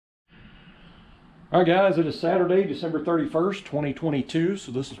All right, guys, it is Saturday, December 31st, 2022,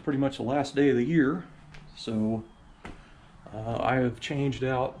 so this is pretty much the last day of the year. So I have changed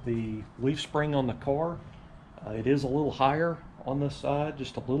out the leaf spring on the car. It is a little higher on this side,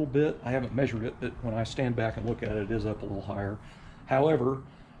 just a little bit. I haven't measured it, but when I stand back and look at it, it is up a little higher. However,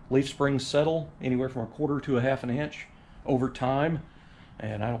 leaf springs settle anywhere from 1/4 to 1/2 inch over time,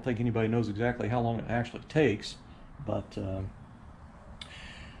 and I don't think anybody knows exactly how long it actually takes, but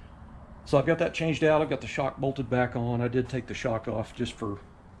so I've got that changed out. I've got the shock bolted back on. I did take the shock off just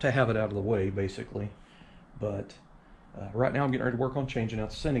to have it out of the way, basically. But right now I'm getting ready to work on changing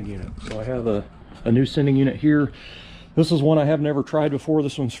out the sending unit. So I have a new sending unit here. This is one I have never tried before.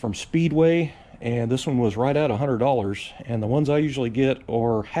 This one's from Speedway, and this one was right at $100. And the ones I usually get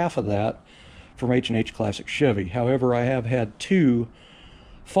are half of that from H&H Classic Chevy. However, I have had two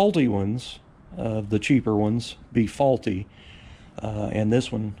faulty ones, the cheaper ones, be faulty. And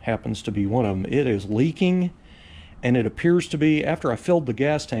this one happens to be one of them. It is leaking, and it appears to be, after I filled the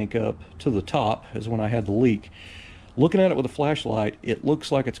gas tank up to the top is when I had the leak. Looking at it with a flashlight, it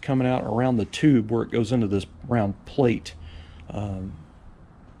looks like it's coming out around the tube where it goes into this round plate.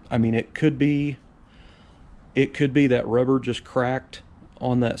 I mean, it could be that rubber just cracked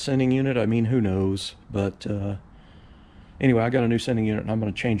on that sending unit. I mean, who knows? But anyway, I got a new sending unit, and I'm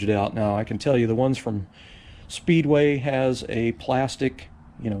going to change it out. Now, I can tell you the ones from Speedway has a plastic,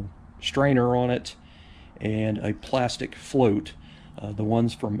 strainer on it and a plastic float. The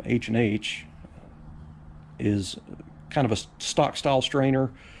ones from H&H is kind of a stock style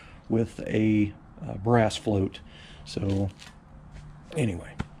strainer with a brass float. So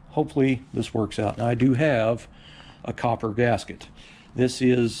anyway, hopefully this works out. Now I do have a copper gasket.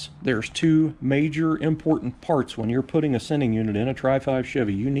 There's two major important parts when you're putting a sending unit in a Tri-5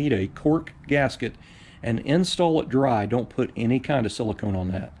 Chevy. You need a cork gasket and install it dry. Don't put any kind of silicone on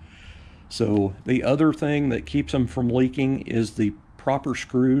that. So the other thing that keeps them from leaking is the proper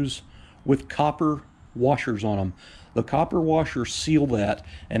screws with copper washers on them. The copper washers seal that,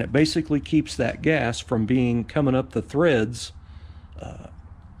 and it basically keeps that gas from coming up the threads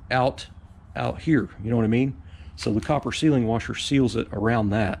out here. You know what I mean? So the copper sealing washer seals it around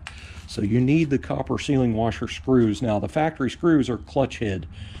that. So you need the copper sealing washer screws. Now the factory screws are clutch head.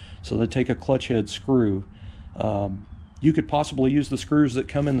 So they take a clutch head screw. You could possibly use the screws that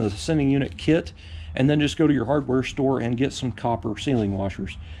come in the sending unit kit, and then just go to your hardware store and get some copper sealing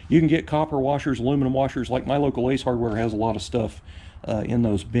washers. You can get copper washers, aluminum washers, like my local Ace Hardware has a lot of stuff in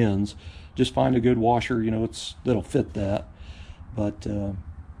those bins. Just find a good washer, that'll fit that. But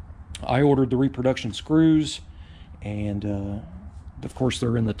I ordered the reproduction screws, and of course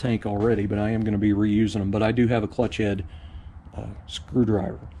they're in the tank already, but I am going to be reusing them. But I do have a clutch head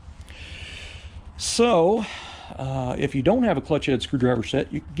screwdriver. So if you don't have a clutch head screwdriver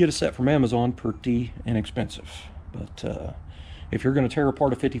set, you can get a set from Amazon, pretty inexpensive. But if you're going to tear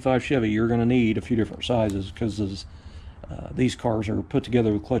apart a 55 Chevy, you're going to need a few different sizes, because these cars are put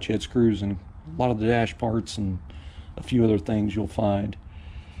together with clutch head screws, and a lot of the dash parts and a few other things you'll find.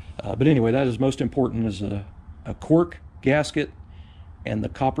 But anyway, that is most important, is a cork gasket and the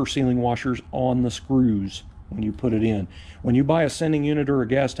copper sealing washers on the screws when you put it in. When you buy a sending unit or a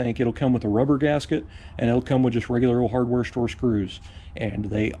gas tank, it'll come with a rubber gasket, and it'll come with just regular old hardware store screws, and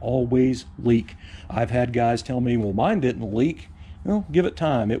they always leak. I've had guys tell me, well, mine didn't leak. Well, give it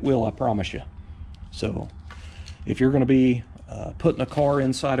time. It will, I promise you. So if you're going to be putting a car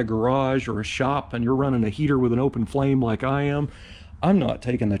inside a garage or a shop and you're running a heater with an open flame like I am, I'm not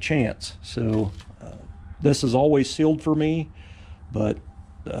taking the chance. So this is always sealed for me, but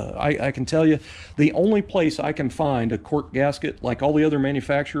I can tell you, the only place I can find a cork gasket, like all the other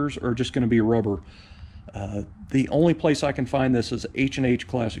manufacturers, are just going to be rubber. The only place I can find this is H&H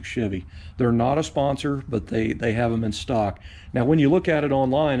Classic Chevy. They're not a sponsor, but they have them in stock. Now, when you look at it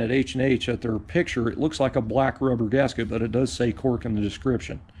online at H&H, at their picture, it looks like a black rubber gasket, but it does say cork in the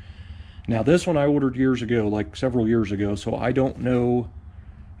description. Now, this one I ordered years ago, like several years ago, so I don't know.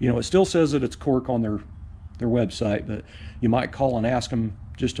 It still says that it's cork on their website, but you might call and ask them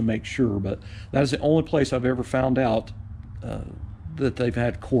just to make sure. But that is the only place I've ever found out that they've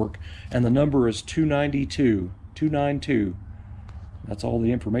had cork, and the number is 292. That's all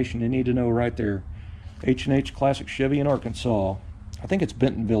the information you need to know right there. H&H Classic Chevy in Arkansas. I think it's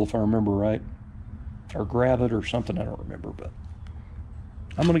Bentonville, if I remember right, or Gravette or something, I don't remember, but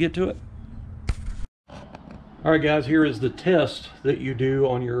I'm going to get to it. All right, guys, here is the test that you do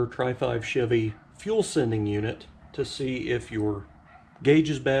on your Tri-5 Chevy fuel sending unit to see if your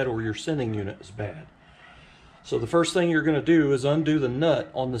gauge is bad or your sending unit is bad. So the first thing you're going to do is undo the nut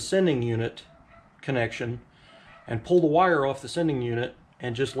on the sending unit connection and pull the wire off the sending unit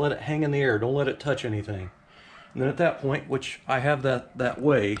and just let it hang in the air. Don't let it touch anything. And then at that point, which I have that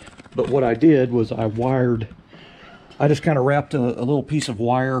way, but what I did was I just kind of wrapped a little piece of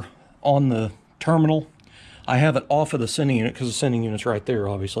wire on the terminal. I have it off of the sending unit because the sending unit's right there,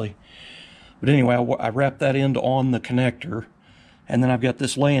 obviously. But anyway, I wrapped that end on the connector, and then I've got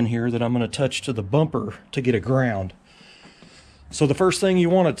this laying here that I'm going to touch to the bumper to get a ground. So the first thing you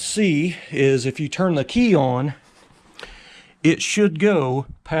want to see is if you turn the key on, it should go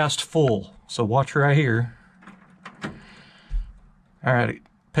past full. So watch right here. All right, it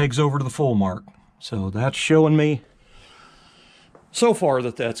pegs over to the full mark. So that's showing me so far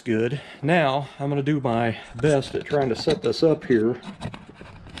that that's good. Now I'm going to do my best at trying to set this up here.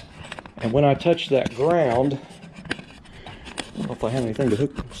 And when I touch that ground, I don't know if I have anything to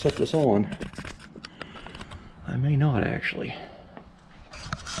set this on. I may not actually.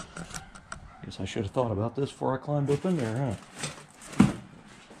 Guess I should have thought about this before I climbed up in there, huh?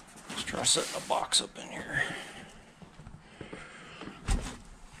 Let's try setting a box up in here.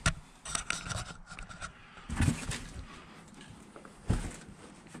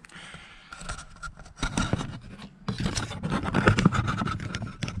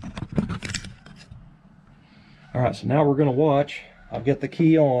 Alright, so now we're going to watch. I'll get the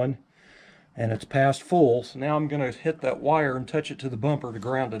key on, and it's past full. So now I'm going to hit that wire and touch it to the bumper to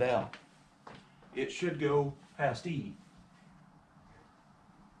ground it out. It should go past E.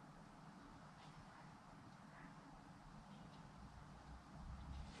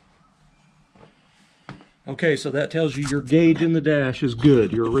 Okay, so that tells you your gauge in the dash is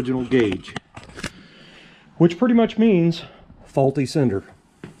good, your original gauge. Which pretty much means faulty sender.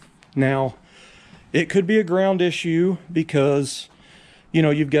 Now, it could be a ground issue because, you know,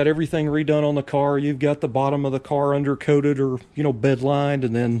 you've got everything redone on the car. You've got the bottom of the car undercoated or, you know, bed lined,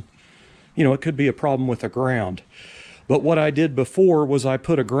 and then, you know, it could be a problem with the ground. But what I did before was I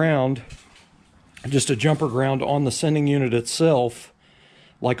put a ground, just a jumper ground on the sending unit itself,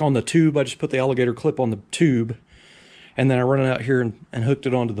 like on the tube. I just put the alligator clip on the tube, and then I run it out here and hooked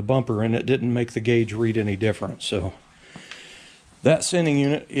it onto the bumper, and it didn't make the gauge read any different. So that sending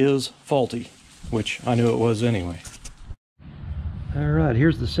unit is faulty, which I knew it was anyway. Alright,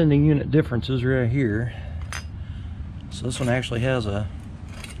 here's the sending unit differences right here. So this one actually has a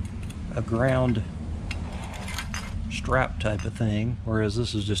ground strap type of thing, whereas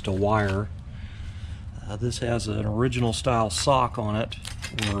this is just a wire. This has an original style sock on it,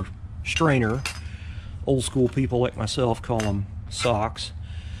 or strainer. Old school people like myself call them socks.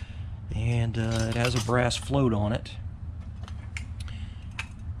 And it has a brass float on it.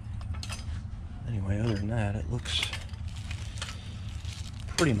 Anyway, other than that, it looks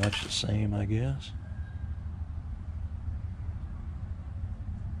pretty much the same, I guess.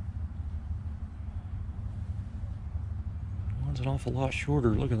 One's an awful lot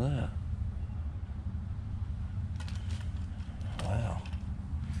shorter. Look at that. Wow.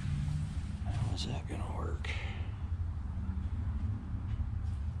 How is that gonna work?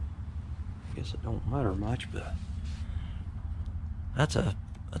 I guess it don't matter much, but that's a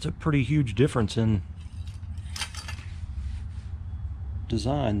pretty huge difference in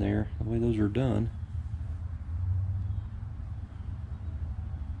design there, the way those are done.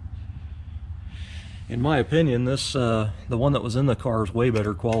 In my opinion, this the one that was in the car is way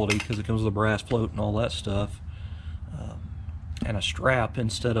better quality because it comes with a brass float and all that stuff, and a strap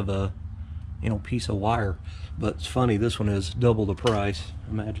instead of a, you know, piece of wire. But it's funny, this one is double the price.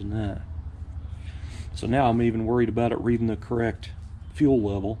 Imagine that. So now I'm even worried about it reading the correct fuel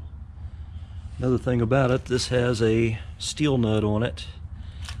level. Another thing about it, this has a steel nut on it.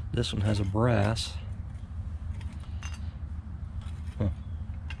 This one has a brass. Huh.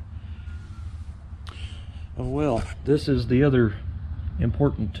 Oh well, this is the other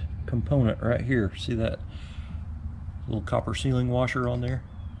important component right here. See that little copper sealing washer on there?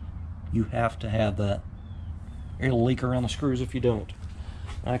 You have to have that. It'll leak around the screws if you don't.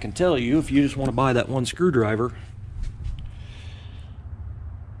 I can tell you, if you just want to buy that one screwdriver,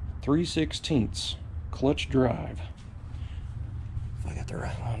 3/16 clutch drive. If I got the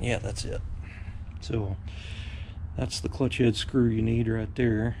right one, yeah, that's it. So that's the clutch head screw you need right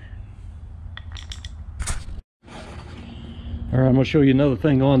there. All right, I'm going to show you another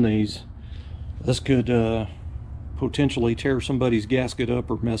thing on these. This could potentially tear somebody's gasket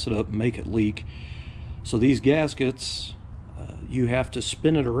up or mess it up and make it leak. So these gaskets, you have to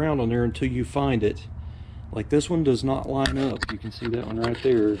spin it around on there until you find it. Like this one does not line up. You can see that one right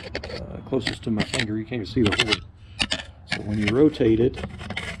there, closest to my finger. You can't even see the hole. So when you rotate it,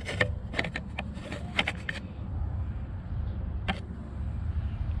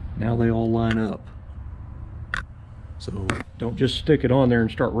 now they all line up. So don't just stick it on there and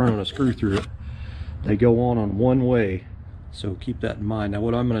start running a screw through it. They go on one way, so keep that in mind. Now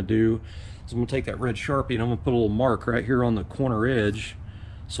what I'm going to do is I'm going to take that red Sharpie and I'm going to put a little mark right here on the corner edge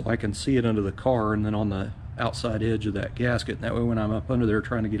so I can see it under the car, and then on the outside edge of that gasket. And that way when I'm up under there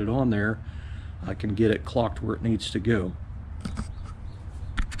trying to get it on there, I can get it clocked where it needs to go.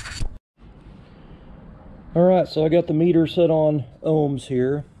 Alright, so I got the meter set on ohms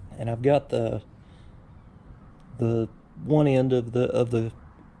here, and I've got the one end of the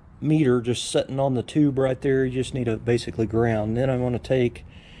meter just sitting on the tube right there. You just need to basically ground. Then I'm going to take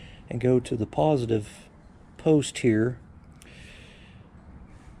and go to the positive post here.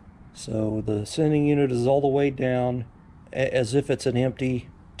 So the sending unit is all the way down as if it's an empty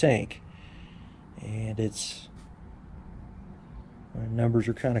tank, and it's, my numbers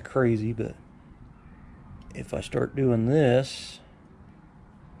are kind of crazy, but if I start doing this,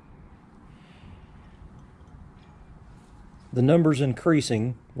 the number's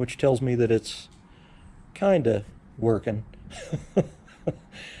increasing, which tells me that it's kind of working.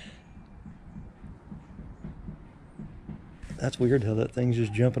 That's weird how that thing's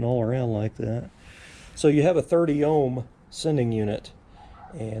just jumping all around like that. So you have a 30 ohm sending unit,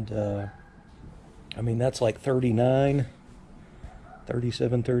 and I mean that's like 39,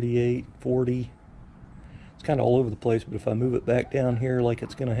 37, 38, 40. It's kind of all over the place, but if I move it back down here like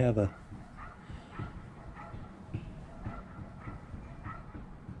it's going to have a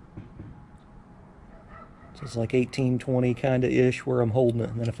it's like 18, 20 kind of ish where I'm holding it,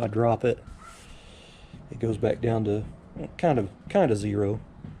 and then if I drop it, it goes back down to kind of zero.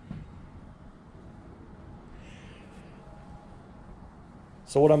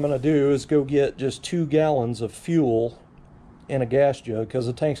 So what I'm going to do is go get just 2 gallons of fuel in a gas jug, because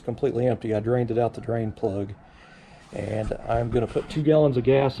the tank's completely empty. I drained it out the drain plug, and I'm going to put 2 gallons of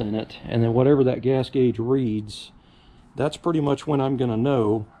gas in it, and then whatever that gas gauge reads, that's pretty much when I'm going to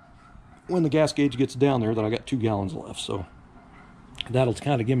know, when the gas gauge gets down there, that I got 2 gallons left. So that'll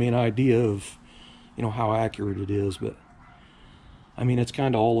kind of give me an idea of, you know, how accurate it is. But I mean, it's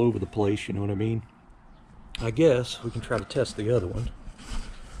kind of all over the place, you know what I mean? I guess we can try to test the other one.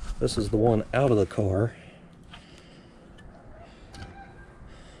 This is the one out of the car.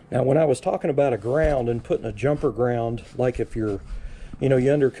 Now when I was talking about a ground and putting a jumper ground, like if you're, you know, you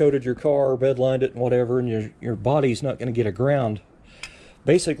undercoated your car, bedlined it and whatever, and your body's not going to get a ground,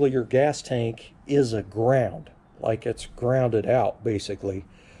 basically your gas tank is a ground, like it's grounded out basically.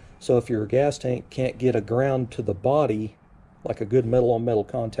 So if your gas tank can't get a ground to the body, like a good metal on metal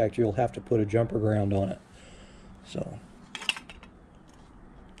contact, you'll have to put a jumper ground on it. So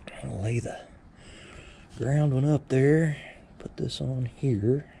I'll lay the ground one up there, put this on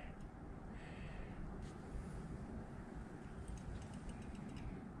here.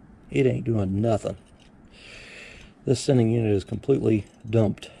 It ain't doing nothing. This sending unit is completely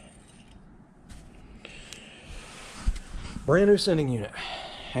dumped. Brand new sending unit.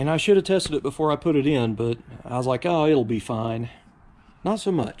 And I should have tested it before I put it in, but I was like, oh, it'll be fine. Not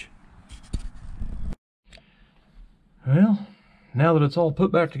so much. Well, now that it's all put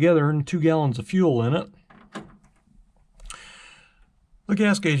back together and 2 gallons of fuel in it, the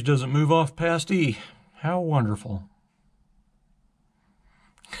gas gauge doesn't move off past E. How wonderful.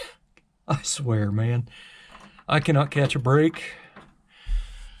 I swear, man. I cannot catch a break.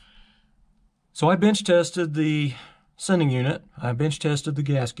 So I bench tested the sending unit, I bench tested the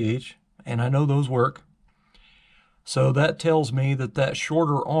gas gauge, and I know those work. So that tells me that that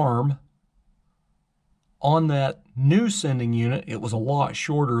shorter arm on that new sending unit, it was a lot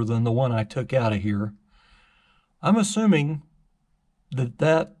shorter than the one I took out of here. I'm assuming that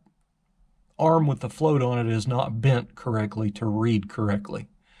that arm with the float on it is not bent correctly to read correctly.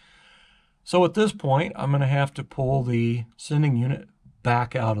 So at this point, I'm going to have to pull the sending unit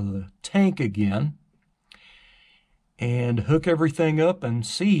back out of the tank again and hook everything up and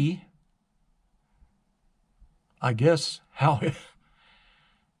see, I guess,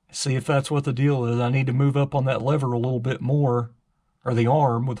 see if that's what the deal is. I need to move up on that lever a little bit more, or the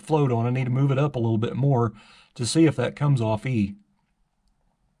arm with the float on. I need to move it up a little bit more to see if that comes off E.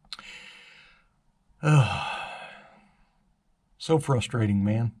 So frustrating,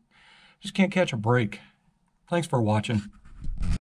 man. Just can't catch a break. Thanks for watching.